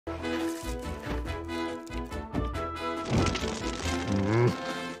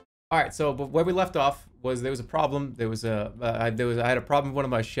All right, so but where we left off was there was a problem. There was a I had a problem with one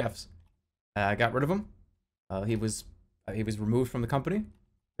of my chefs. I got rid of him. He was removed from the company.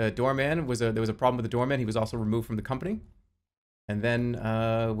 The doorman there was a problem with the doorman. He was also removed from the company. And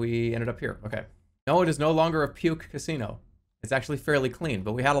then we ended up here. Okay. No, it is no longer a puke casino. It's actually fairly clean,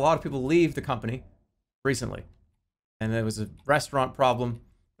 but we had a lot of people leave the company recently. And there was a restaurant problem.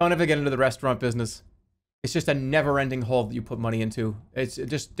 Don't ever get into the restaurant business. It's just a never-ending hole that you put money into. It's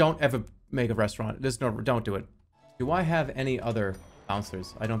just don't ever make a restaurant. Just don't do it. Do I have any other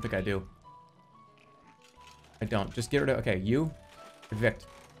bouncers? I don't think I do. I don't. Just get rid of... Okay, you. Evict.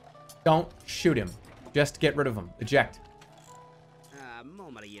 Don't shoot him. Just get rid of him. Eject.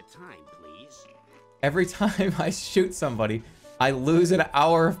 Moment of your time, please. Every time I shoot somebody, I lose an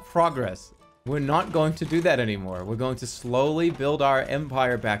hour of progress. We're not going to do that anymore. We're going to slowly build our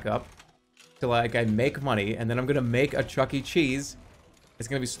empire back up till like I make money, and then I'm gonna make a Chuck E. Cheese. It's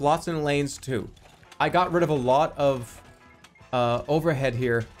gonna be slots and lanes too. I got rid of a lot of overhead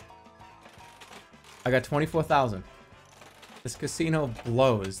here. I got 24,000. This casino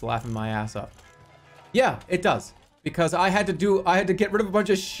blows, laughing my ass up. Yeah, it does. Because I had to get rid of a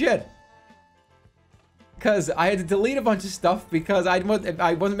bunch of shit. Because I had to delete a bunch of stuff because I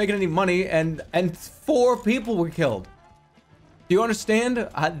wasn't making any money and 4 people were killed. Do you understand?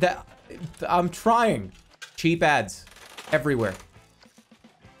 That I'm trying. Cheap ads everywhere.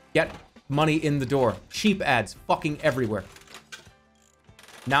 Get money in the door. Cheap ads fucking everywhere.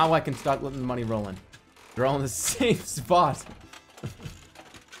 Now I can start letting the money roll in. They're all in the same spot.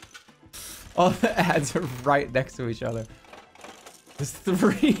 All the ads are right next to each other. There's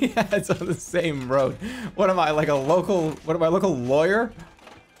 3 ads on the same road. What am I, like a local lawyer?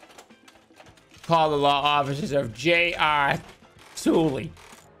 Call the law offices of J.R. Sully.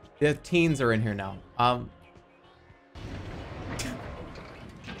 The teens are in here now.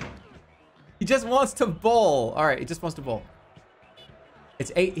 He just wants to bowl. All right, he just wants to bowl.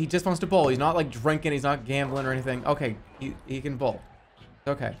 It's 8. He just wants to bowl. He's not like drinking. He's not gambling or anything. Okay, he can bowl. It's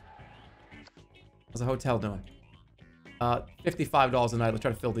okay. How's the hotel doing? $55 a night. Let's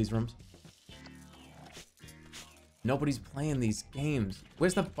try to fill these rooms. Nobody's playing these games.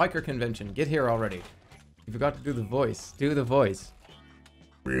 Where's the biker convention? Get here already. You forgot to do the voice. Do the voice.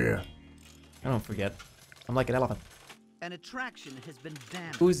 Yeah. I don't forget. I'm like an elephant. An attraction has been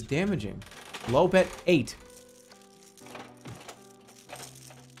damaged. Who's damaging? Low bet 8.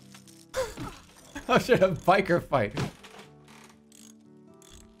 Oh shit, a biker fight.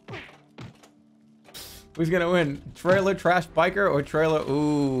 Who's gonna win? Trailer trash biker or trailer...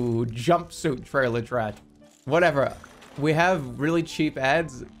 Ooh, jumpsuit trailer trash. Whatever. We have really cheap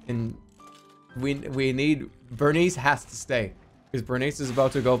ads and we need... Bernice has to stay. Because Bernice is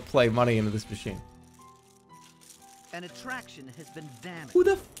about to go play money into this machine. An attraction has been damaged. Who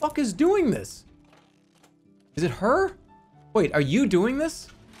the fuck is doing this? Is it her? Wait, are you doing this?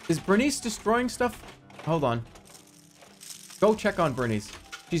 Is Bernice destroying stuff? Hold on. Go check on Bernice.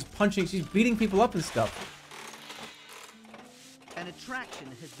 She's punching, she's beating people up and stuff. An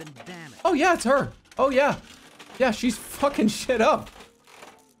attraction has been damaged. Oh yeah, it's her. Oh yeah. Yeah, she's fucking shit up.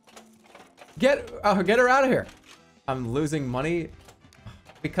 Get her out of here. I'm losing money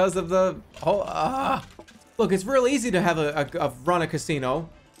because of the Look, it's real easy to have run a casino.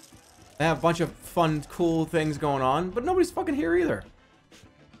 They have a bunch of fun, cool things going on, but nobody's fucking here either.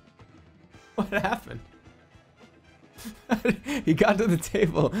 What happened? He got to the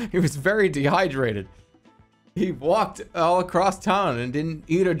table. He was very dehydrated. He walked all across town and didn't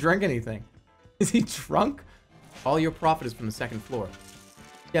eat or drink anything. Is he drunk? All your profit is from the 2nd floor.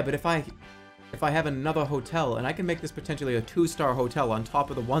 Yeah, but if I have another hotel, and I can make this potentially a 2-star hotel on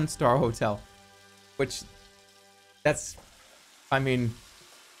top of the 1-star hotel, which that's, I mean,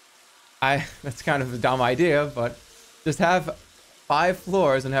 that's kind of a dumb idea, but just have 5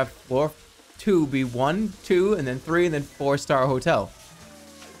 floors and have floor 2 be 1, 2, and then 3, and then 4-star hotel.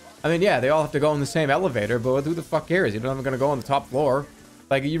 I mean, yeah, they all have to go in the same elevator, but who the fuck cares? You're not gonna go on the top floor.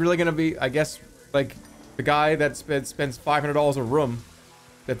 Like, are you really gonna be, I guess, like, the guy that spends $500 a room,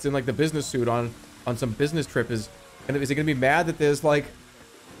 that's in, like, the business suit on some business trip is he gonna be mad that there's, like,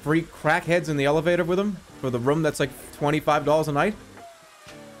 3 crackheads in the elevator with him for the room that's, like, $25 a night?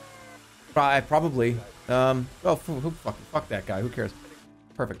 Probably. Oh, fuck that guy. Who cares?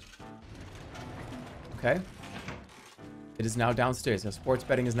 Perfect. Okay. It is now downstairs. Now, sports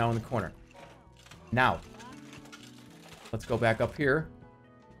betting is now in the corner. Now, let's go back up here.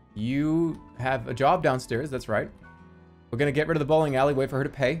 You have a job downstairs. That's right. We're going to get rid of the bowling alley, wait for her to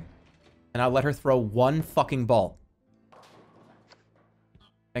pay, and I'll let her throw 1 fucking ball.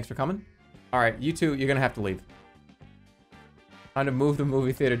 Thanks for coming. All right, you two, you're going to have to leave. Trying to move the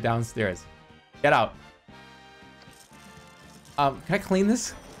movie theater downstairs. Get out. Can I clean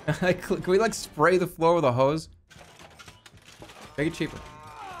this? Can we like spray the floor with a hose? Make it cheaper.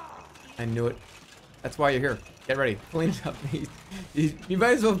 I knew it. That's why you're here. Get ready. Clean it up. You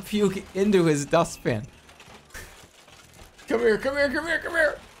might as well puke into his dustpan. Come here, come here, come here, come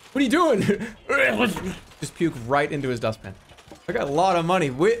here. What are you doing? Just puke right into his dustpan. I got a lot of money.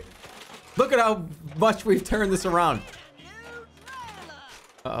 Look at how much we've turned this around.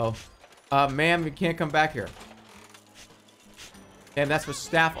 Uh-oh. Ma'am, you can't come back here. And that's for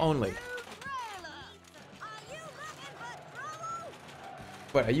staff only.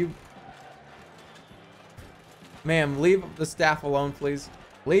 What, are you... Ma'am, leave the staff alone, please.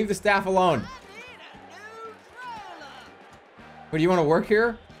 Leave the staff alone. What, do you want to work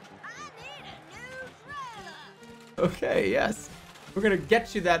here? Okay, yes. We're gonna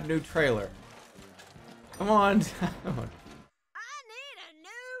get you that new trailer. Come on down. I need a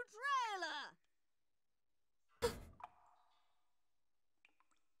new trailer.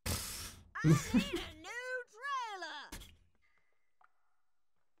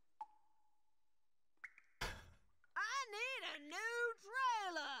 I need a new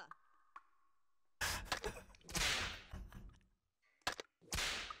trailer.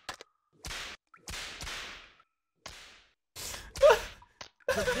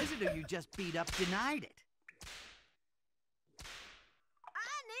 The visitor you just beat up denied it.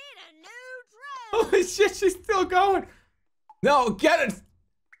 I need a new trailer. Holy shit, she's still going. No, get it.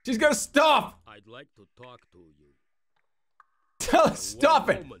 She's gonna stop. I'd like to talk to you. Tell her, stop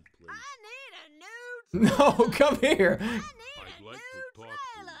it. Moment, please. I need a new No, come here. I need I'd a like new to talk to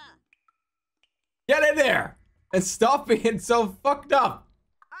trailer. you. Get in there and stop being so fucked up.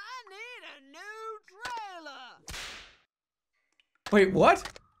 I need a new trailer. Wait, what?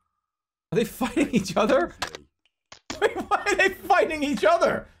 Are they fighting each other? Wait, why are they fighting each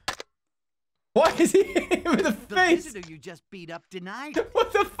other? Why is he hitting him in the The face? visitor you just beat up denied it.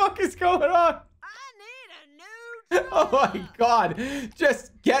 What the fuck is going on? I need a new trailer. Oh my god.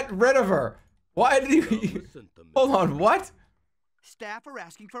 Just get rid of her. Why did you... Listen to me. Hold on, what? Staff are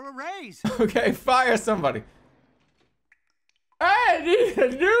asking for a raise. Okay, fire somebody. I need a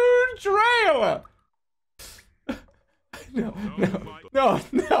new trailer. No, dude,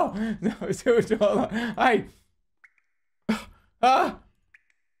 hold on.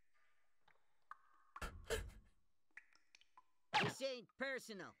 This ain't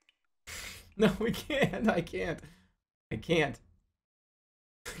personal. No, we can't. I can't.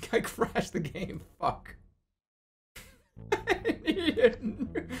 I crashed the game. Fuck. I need a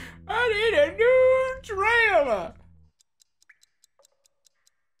new trailer.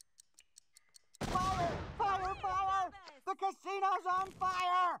 Fire! Fire! Fire! The casino's on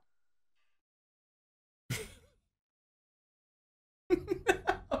fire!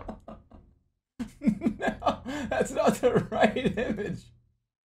 No, that's not the right image.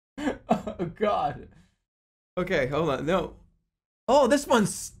 Oh god. Okay, hold on. No. Oh, this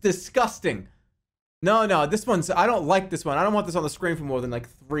one's disgusting. No, this one's... I don't like this one. I don't want this on the screen for more than like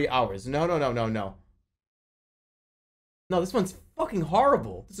 3 hours. No. No, this one's fucking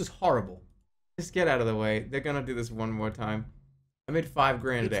horrible. This is horrible. Just get out of the way. They're gonna do this one more time. I made $5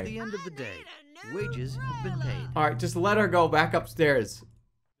 grand It's today. the end of the day. Wages have been paid. Alright, just let her go back upstairs.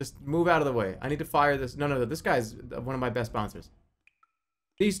 Just move out of the way. I need to fire this. No. This guy's one of my best bouncers.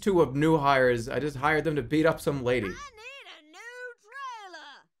 These two are new hires. I just hired them to beat up some lady. I need a new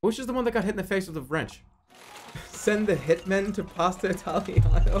trailer. Which is the one that got hit in the face with a wrench? Send the hitmen to Pasta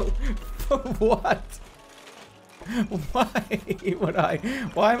Italiano? For what?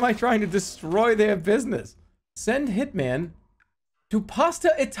 Why am I trying to destroy their business? Send hitman to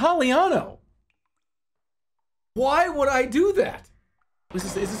Pasta Italiano. Why would I do that?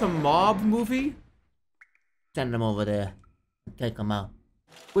 Is this a mob movie? Send him over there. Take him out.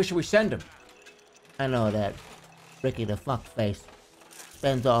 Where should we send him? I know that Ricky the fuckface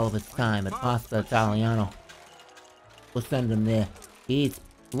spends all of his time at Pasta Italiano. We'll send him there. He eats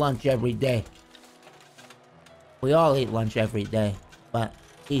lunch every day. We all eat lunch every day, but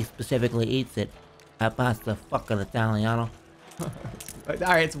he specifically eats it at Pasta fucking Italiano.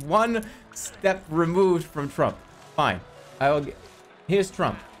 Alright, it's one step removed from Trump. Fine. Here's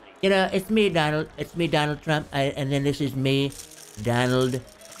Trump. You know, it's me, Donald. It's me, Donald Trump. And then this is me, Donald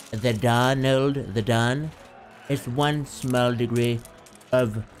the Don. It's one small degree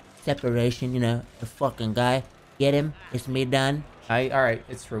of separation, you know, the fucking guy. Get him? It's me, Don. Alright,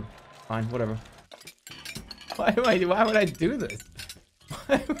 it's true. Fine, whatever. Why would I do this?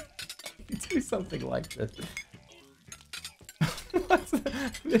 Why would I do something like this? What's the...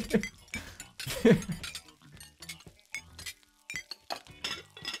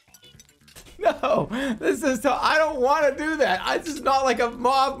 No, I don't want to do that. This is not like a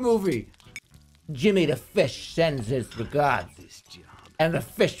mob movie. Jimmy the Fish sends his regards. And the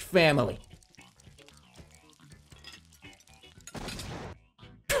Fish family.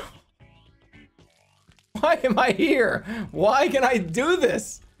 Why am I here? Why can I do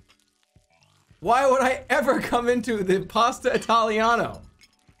this? Why would I ever come into the Pasta Italiano?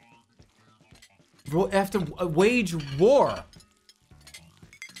 I have to wage war.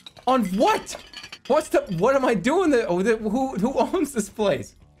 On what? What am I doing? Who owns this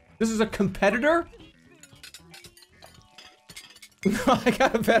place? This is a competitor? I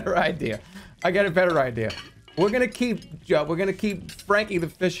got a better idea. We're gonna keep Frankie the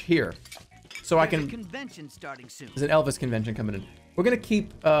Fish here. So I can. Convention starting soon. There's an Elvis convention coming in. We're gonna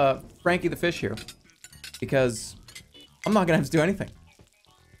keep Frankie the Fish here because I'm not gonna have to do anything.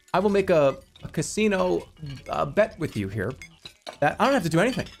 I will make a casino bet with you here that I don't have to do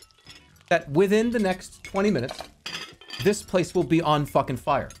anything. That within the next 20 minutes, this place will be on fucking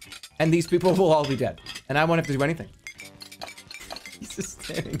fire, and these people will all be dead, and I won't have to do anything. He's just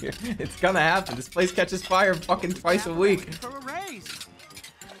standing here. It's gonna happen. This place catches fire fucking twice a week. For a raise.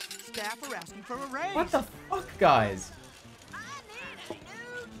 Staff are asking for a raise. What the fuck, guys?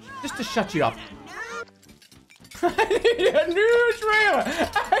 Just to shut you up. I need a new trailer.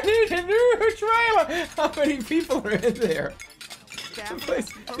 How many people are in there? The place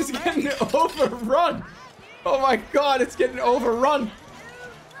is getting overrun. Oh my god, it's getting overrun.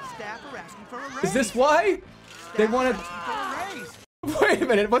 Staff are asking for a raise. Is this why? They want to... Wait a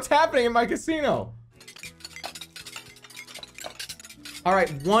minute, what's happening in my casino?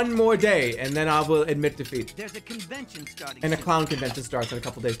 Alright, one more day, and then I will admit defeat. There's a convention starting. And a clown convention starts in a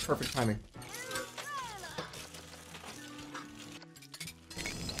couple days. Perfect timing.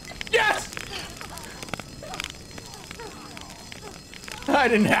 Yes! I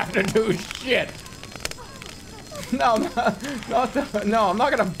didn't have to do shit. No, I'm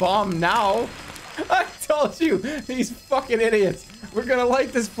not gonna bomb now. I told you, these fucking idiots. We're gonna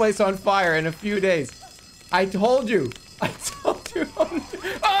light this place on fire in a few days. I told you.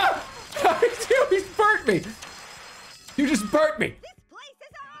 Ah! You burnt me. You just burnt me. This place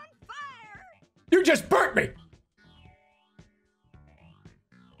is on fire. You just burnt me.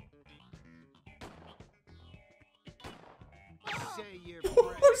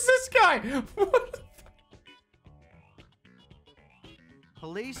 Who's this guy? What?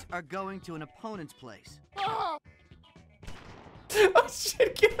 Police are going to an opponent's place. Oh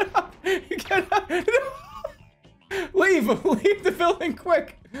shit, get up! Get up! No. Leave the building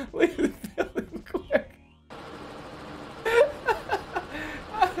quick! Leave the building quick!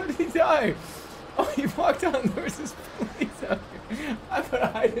 How did he die? Oh, he walked out and there was this police out here.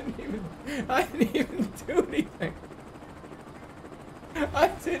 But I didn't even do anything. I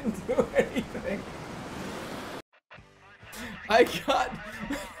didn't do anything. I got...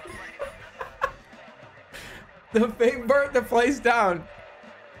 They burnt the place down.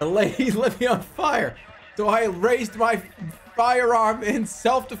 The lady lit me on fire. So I raised my firearm in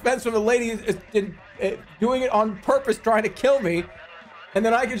self-defense from the lady doing it on purpose, trying to kill me. And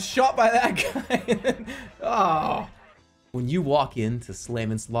then I get shot by that guy. And then, oh. When you walk into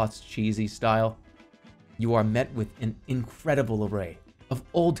Slam and Slot's cheesy style, you are met with an incredible array of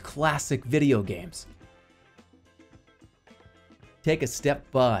old classic video games. Take a step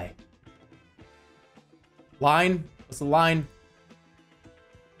by. Line? What's the line?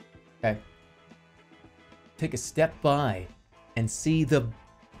 Okay. Take a step by and see the...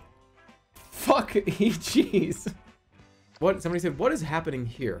 Fuck, jeez. What? Somebody said, what is happening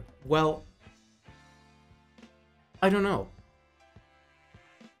here? Well, I don't know.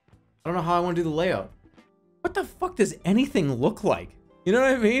 I don't know how I want to do the layout. What the fuck does anything look like? You know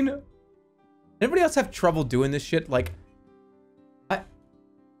what I mean? Anybody else have trouble doing this shit? Like,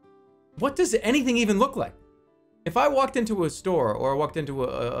 what does anything even look like? If I walked into a store or I walked into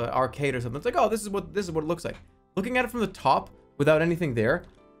an arcade or something, it's like, oh, this is what it looks like. Looking at it from the top without anything there.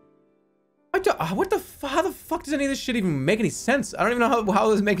 How the fuck does any of this shit even make any sense? I don't even know how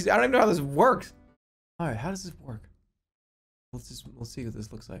this makes. I don't even know how this works. All right, how does this work? We'll see what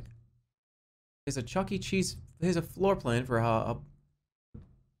this looks like. There's a Chuck E. Cheese. There's a floor plan for how.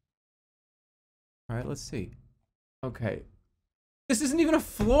 All right, let's see. Okay, this isn't even a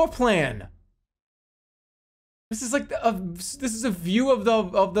floor plan. This is like this is a view of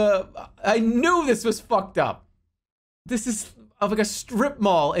the. I knew this was fucked up. This is of like a strip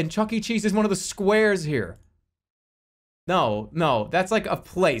mall, and Chuck E. Cheese is one of the squares here. No, that's like a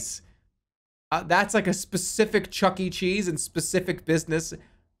place. That's like a specific Chuck E. Cheese and specific business.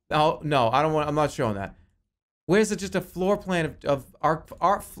 No, I don't want. I'm not showing that. Where's it just a floor plan of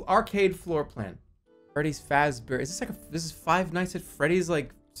arcade floor plan? Freddy's Fazbear. Is this like this is Five Nights at Freddy's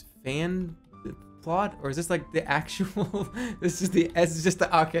like fan plot, or is this like the actual? This is just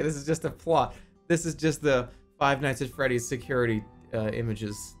the okay. This is just a plot. This is just the Five Nights at Freddy's security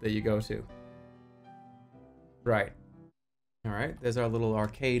images that you go to. Right. All right. There's our little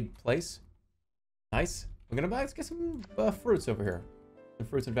arcade place. Nice. Let's get some fruits over here. Some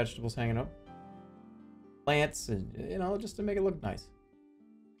fruits and vegetables hanging up. Plants, and you know, just to make it look nice.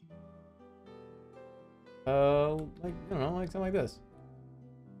 Like I don't know, like something like this.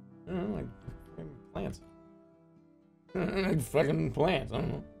 I don't know, like plants. Like fucking plants. I don't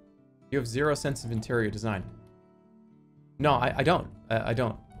know. You have zero sense of interior design. No, I don't. I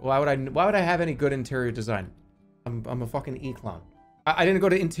don't. Why would I have any good interior design? I'm a fucking e-clown. I didn't go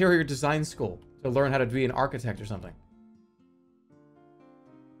to interior design school to learn how to be an architect or something.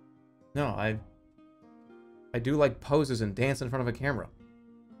 No, I do like poses and dance in front of a camera.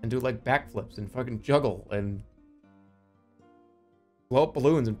 And do like backflips and fucking juggle and blow up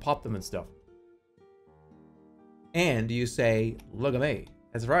balloons and pop them and stuff. And you say, look at me.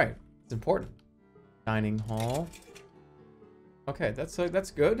 That's right. It's important. Dining hall. Okay, that's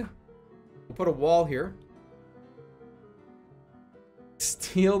good. We'll put a wall here.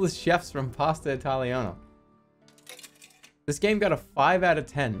 Steal the chefs from Pasta Italiano. This game got a 5 out of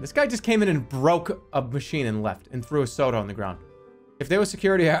 10. This guy just came in and broke a machine and left and threw a soda on the ground. If there was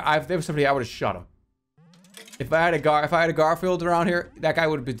security, if there was somebody, I would have shot him. If I had a Garfield around here, that guy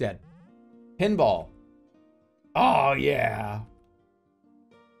would have been dead. Pinball. Oh yeah.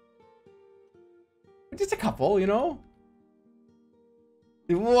 Just a couple, you know.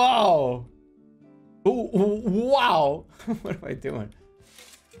 Whoa. Ooh, wow. What am I doing?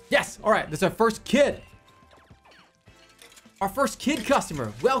 Yes. All right. This is our first kid. Our first kid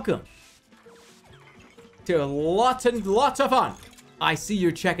customer. Welcome to lots and lots of fun. I see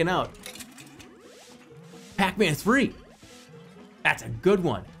you're checking out. Pac-Man 3. That's a good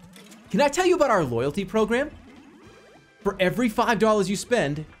one. Can I tell you about our loyalty program? For every $5 you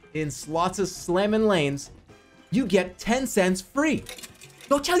spend in Slots' Slammin' Lanes, you get 10 cents free.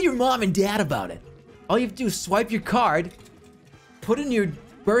 Go tell your mom and dad about it. All you have to do is swipe your card, put in your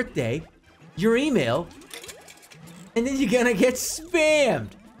birthday, your email, and then you're gonna get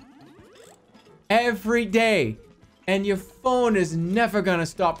spammed every day. And your phone is never gonna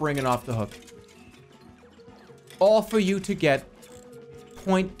stop ringing off the hook. All for you to get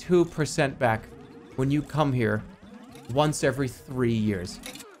 0.2% back when you come here once every 3 years.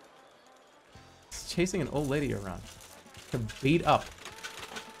 He's chasing an old lady around to beat up.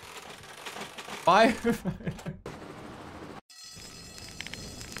 Fire.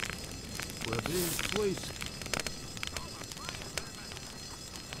 We're being placed.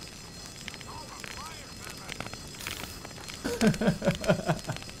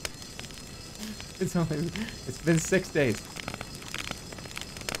 It's been 6 days.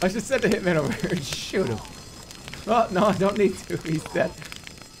 I should send the hitman over here and shoot him. Oh, no, I don't need to. He's dead.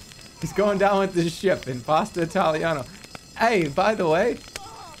 He's going down with the ship in Pasta Italiano. Hey, by the way,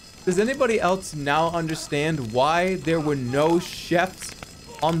 does anybody else now understand why there were no chefs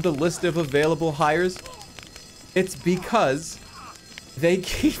on the list of available hires? It's because they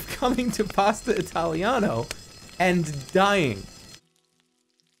keep coming to Pasta Italiano and dying.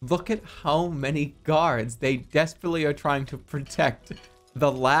 Look at how many guards they desperately are trying to protect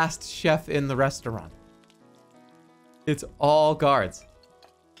the last chef in the restaurant. It's all guards.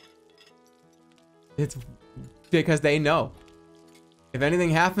 It's because they know if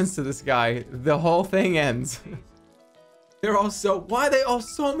anything happens to this guy, the whole thing ends. They're all so... Why are they all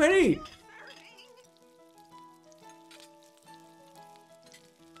so many?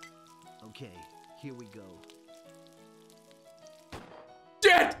 Okay, here we go.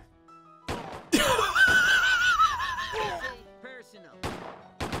 Shit! Personal.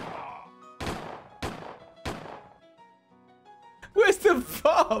 Where's the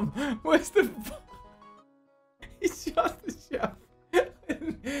bomb? Where's the bomb? He shot the chef.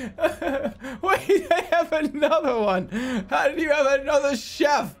 Wait, I have another one. How did you have another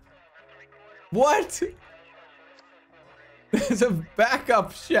chef? What? There's a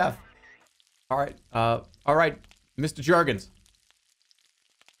backup chef. All right, Mr. Juergens.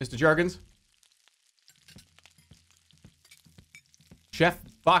 Mr. Juergens. Chef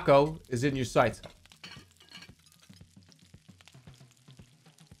Baco is in your sights.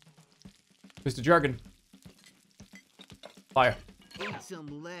 Mr. Juergen. Fire. Eat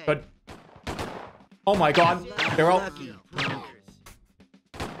some leg. Good. Oh my god. They're all... Lucky punkers.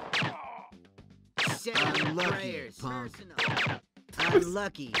 Seven Unlucky prayers. punk. Personal. You're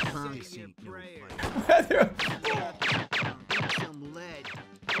lucky. Promise ain't no fight. Some lead.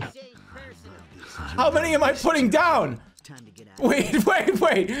 This ain't personal. How many am I putting down? It's time to get out. Wait.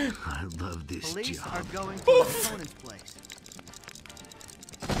 I love this Police job. are going to the opponent's place.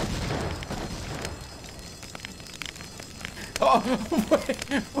 Oh, wait.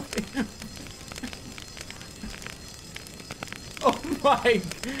 Oh my.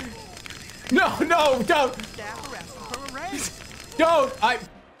 No, don't. Staff arrested for a raise. Don't.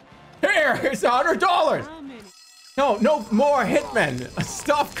 Here's $100. No more hitmen.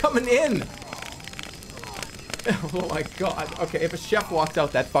 Stop coming in. Oh my god. Okay, if a chef walks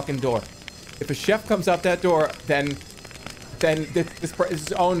out that fucking door. If a chef comes out that door, then this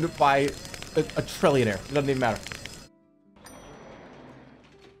is owned by a trillionaire. It doesn't even matter.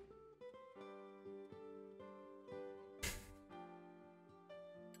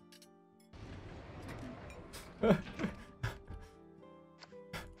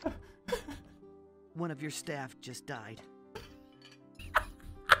 One of your staff just died.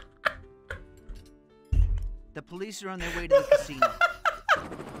 The police are on their way to the casino.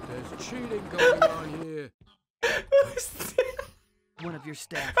 There's cheating going on here. One of your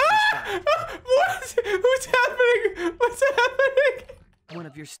staff just died. What? What's happening? What's happening? One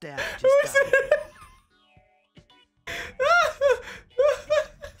of your staff just died.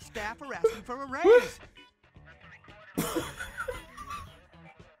 Staff are asking for a raise.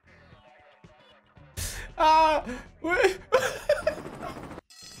 Wait.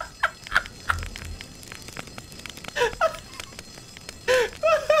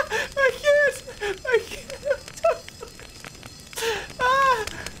 I can't.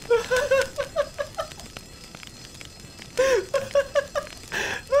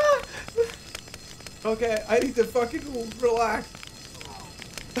 Okay, I need to fucking relax.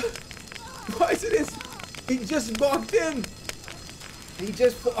 Why is it this? He just walked in.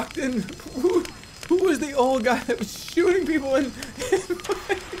 Who was the old guy that was shooting people in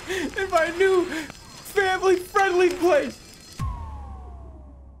my new family-friendly place?